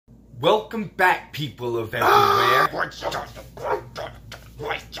Welcome back, people of everywhere.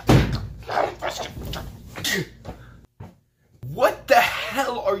 What the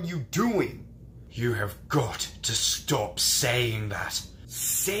hell are you doing? You have got to stop saying that.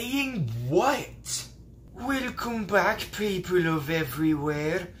 Saying what? Welcome back, people of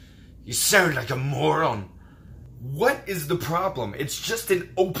everywhere. You sound like a moron. What is the problem? It's just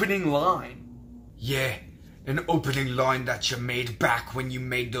an opening line. Yeah, an opening line that you made back when you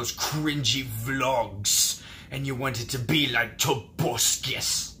made those cringy vlogs and you wanted to be like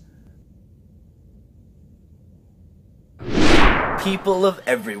Tobuscus. People of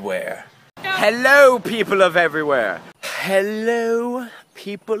everywhere. Hello, people of everywhere. Hello,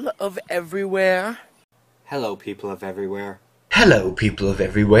 people of everywhere. Hello, people of everywhere. Hello, people of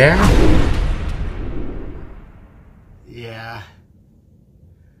everywhere. Yeah.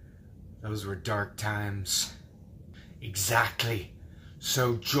 Those were dark times. Exactly.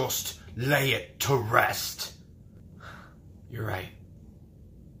 So just lay it to rest. You're right.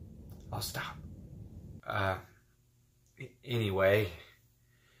 I'll stop. Anyway.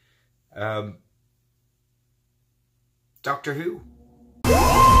 Doctor Who?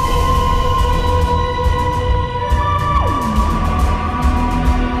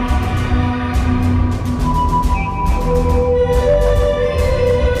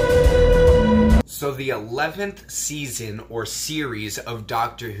 So the 11th season or series of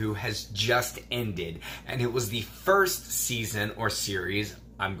Doctor Who has just ended, and it was the first season or series,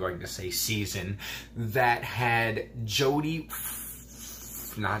 I'm going to say season, that had Jodie,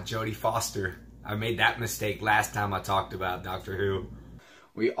 not Jodie Foster. I made that mistake last time I talked about Doctor Who.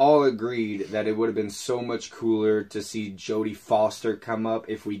 We all agreed that it would have been so much cooler to see Jodie Foster come up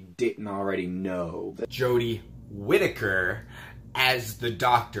if we didn't already know. Jodie Whittaker as the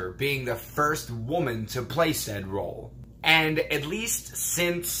Doctor, being the first woman to play said role. And at least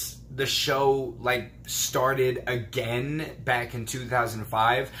since the show started again back in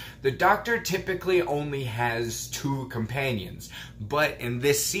 2005, the Doctor typically only has 2 companions, but in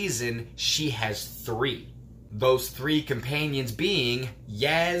this season she has 3. Those 3 companions being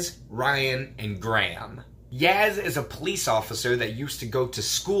Yaz, Ryan, and Graham. Yaz is a police officer that used to go to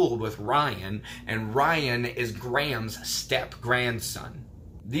school with Ryan, and Ryan is Graham's step-grandson.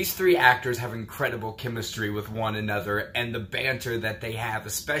 These 3 actors have incredible chemistry with one another, and the banter that they have,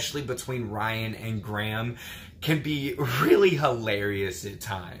 especially between Ryan and Graham, can be really hilarious at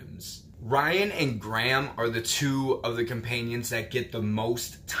times. Ryan and Graham are the 2 of the companions that get the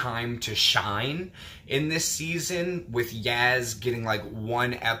most time to shine in this season, with Yaz getting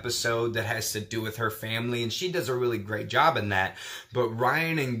 1 episode that has to do with her family, and she does a really great job in that. But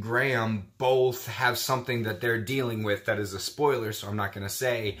Ryan and Graham both have something that they're dealing with that is a spoiler, so I'm not going to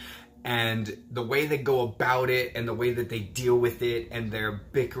say. And the way they go about it and the way that they deal with it, and they're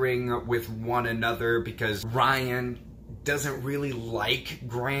bickering with one another because Ryan doesn't really like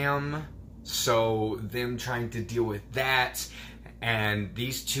Graham, so them trying to deal with that, and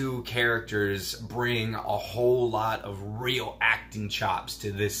these 2 characters bring a whole lot of real acting chops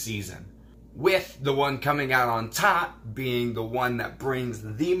to this season, with the one coming out on top being the one that brings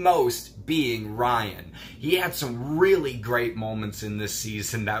the most, being Ryan. He had some really great moments in this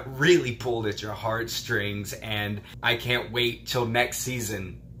season that really pulled at your heartstrings, and I can't wait till next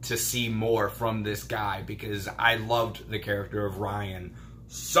season to see more from this guy, because I loved the character of Ryan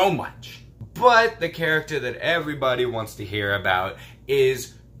so much. But the character that everybody wants to hear about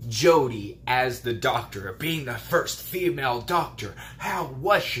is Jodie as the Doctor, being the first female Doctor. How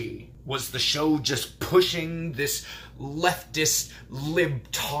was she? Was the show just pushing this leftist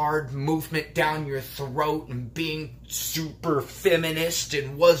libtard movement down your throat and being super feminist,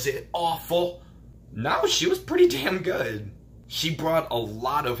 and was it awful? No, she was pretty damn good. She brought a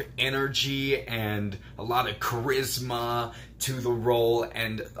lot of energy and a lot of charisma to the role,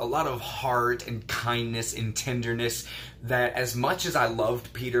 and a lot of heart and kindness and tenderness, that as much as I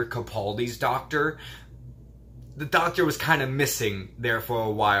loved Peter Capaldi's Doctor, the Doctor was kind of missing there for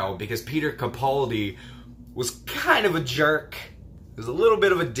a while, because Peter Capaldi was kind of a jerk. He was a little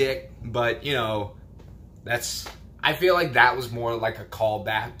bit of a dick, but you know, I feel like that was more like a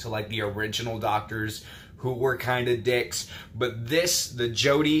callback to the original Doctors, who were kind of dicks. But the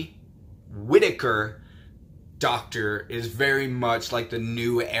Jodie Whittaker Doctor is very much like the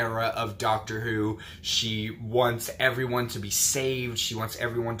new era of Doctor Who. She wants everyone to be saved. She wants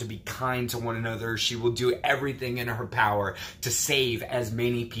everyone to be kind to one another. She will do everything in her power to save as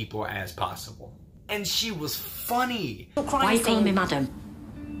many people as possible. And she was funny. Why are you calling me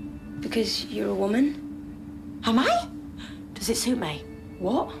madam? Because you're a woman. Am I? Does it suit me?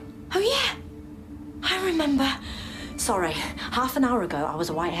 What? Oh yeah. I remember Sorry, half an hour ago I was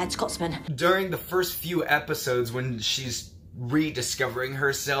a white-haired Scotsman. During the first few episodes when she's rediscovering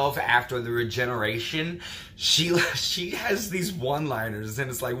herself after the regeneration, she has these one-liners and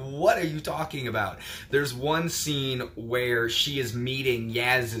it's like, what are you talking about? There's one scene where she is meeting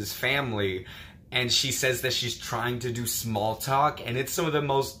Yaz's family and she says that she's trying to do small talk, and it's some of the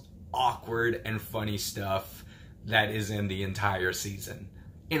most awkward and funny stuff that is in the entire season.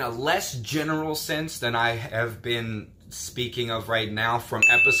 In a less general sense than I have been speaking of right now, from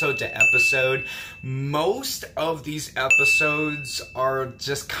episode to episode, most of these episodes are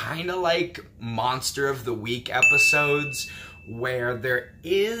just kind of like Monster of the Week episodes, where there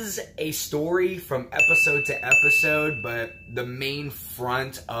is a story from episode to episode, but the main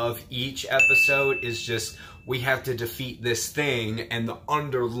front of each episode is just, we have to defeat this thing, and the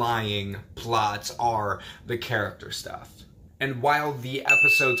underlying plots are the character stuff. And while the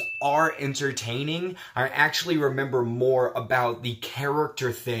episodes are entertaining, I actually remember more about the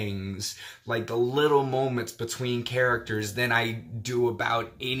character things, like the little moments between characters, than I do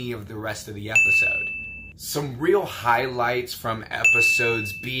about any of the rest of the episode. Some real highlights from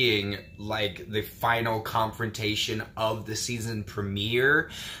episodes being like the final confrontation of the season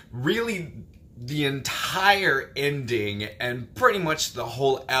premiere, really the entire ending, and pretty much the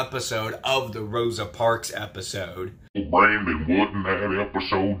whole episode of the Rosa Parks episode. Brandon, wouldn't that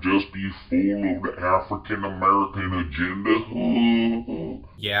episode just be full of the African-American agenda?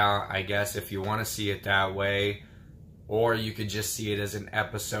 Yeah, I guess if you want to see it that way. Or you could just see it as an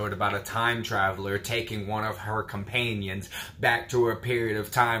episode about a time traveler taking one of her companions back to a period of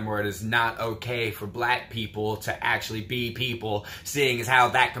time where it is not okay for black people to actually be people, seeing as how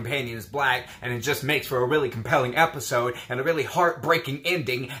that companion is black, and it just makes for a really compelling episode and a really heartbreaking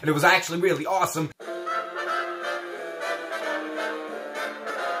ending, and it was actually really awesome.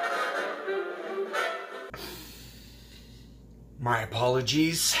 My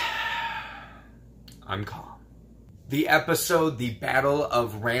apologies. I'm calm. The episode, The Battle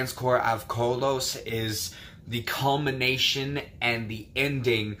of Ranskor Avkolos, is the culmination and the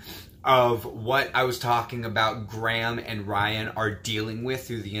ending of what I was talking about Graham and Ryan are dealing with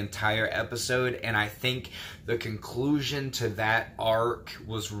through the entire episode, and I think the conclusion to that arc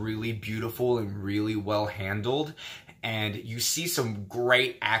was really beautiful and really well handled, and you see some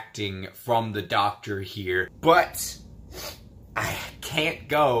great acting from the Doctor here. But I can't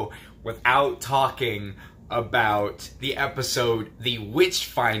go without talking about the episode The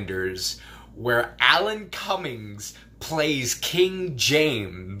Witchfinders, where Alan Cummings plays King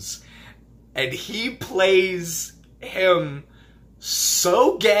James, and he plays him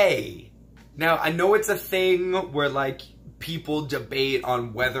so gay. Now, I know it's a thing where, like, people debate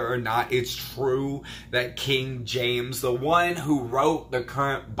on whether or not it's true that King James, the one who wrote the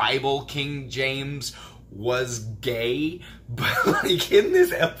current Bible, King James, was gay, but like in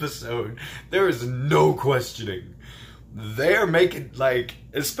this episode, there is no questioning. They're making, like,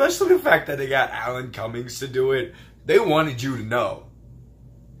 especially the fact that they got Alan Cummings to do it, they wanted you to know.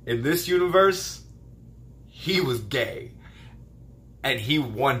 In this universe, he was gay. And he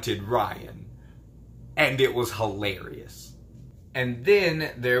wanted Ryan. And it was hilarious. And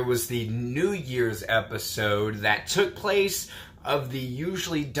then there was the New Year's episode that took place of the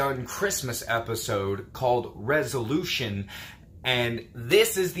usually done Christmas episode called Resolution, and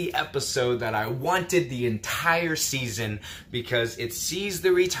this is the episode that I wanted the entire season because it sees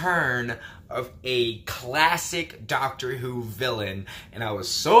the return of a classic Doctor Who villain, and I was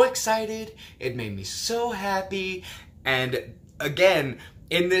so excited, it made me so happy. And again,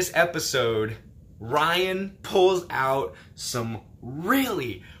 in this episode, Ryan pulls out some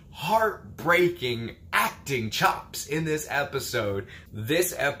really heartbreaking acting chops in this episode.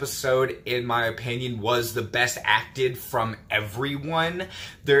 This episode, in my opinion, was the best acted from everyone.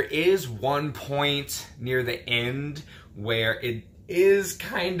 There is one point near the end where it is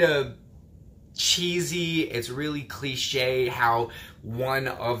kind of cheesy. It's really cliche how one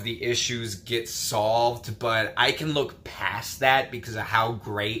of the issues gets solved, but I can look past that because of how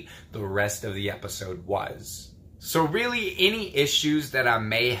great the rest of the episode was. So really, any issues that I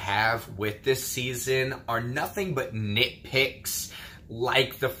may have with this season are nothing but nitpicks,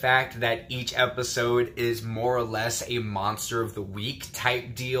 like the fact that each episode is more or less a Monster of the Week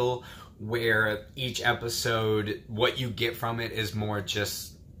type deal, where each episode, what you get from it is more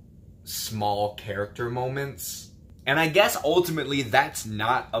just small character moments. And I guess ultimately that's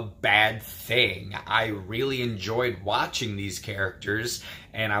not a bad thing. I really enjoyed watching these characters,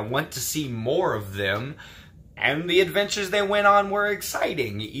 and I want to see more of them. And the adventures they went on were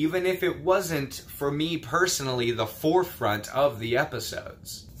exciting, even if it wasn't, for me personally, the forefront of the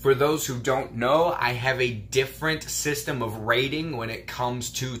episodes. For those who don't know, I have a different system of rating when it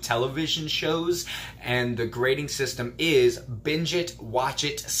comes to television shows, and the grading system is binge it, watch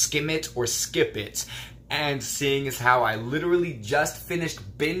it, skim it, or skip it. And seeing as how I literally just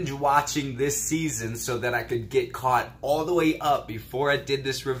finished binge watching this season so that I could get caught all the way up before I did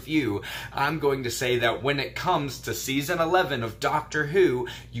this review, I'm going to say that when it comes to season 11 of Doctor Who,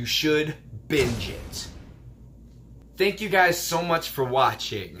 you should binge it. Thank you guys so much for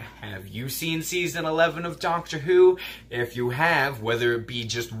watching. Have you seen season 11 of Doctor Who? If you have, whether it be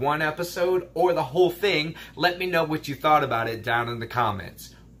just one episode or the whole thing, let me know what you thought about it down in the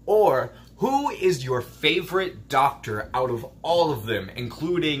comments. Or, who is your favorite Doctor out of all of them,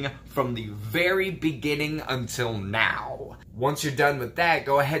 including from the very beginning until now? Once you're done with that,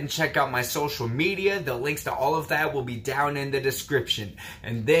 go ahead and check out my social media. The links to all of that will be down in the description.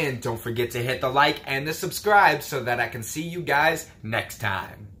 And then don't forget to hit the like and the subscribe so that I can see you guys next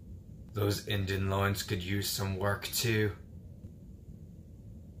time. Those Indian loins could use some work too.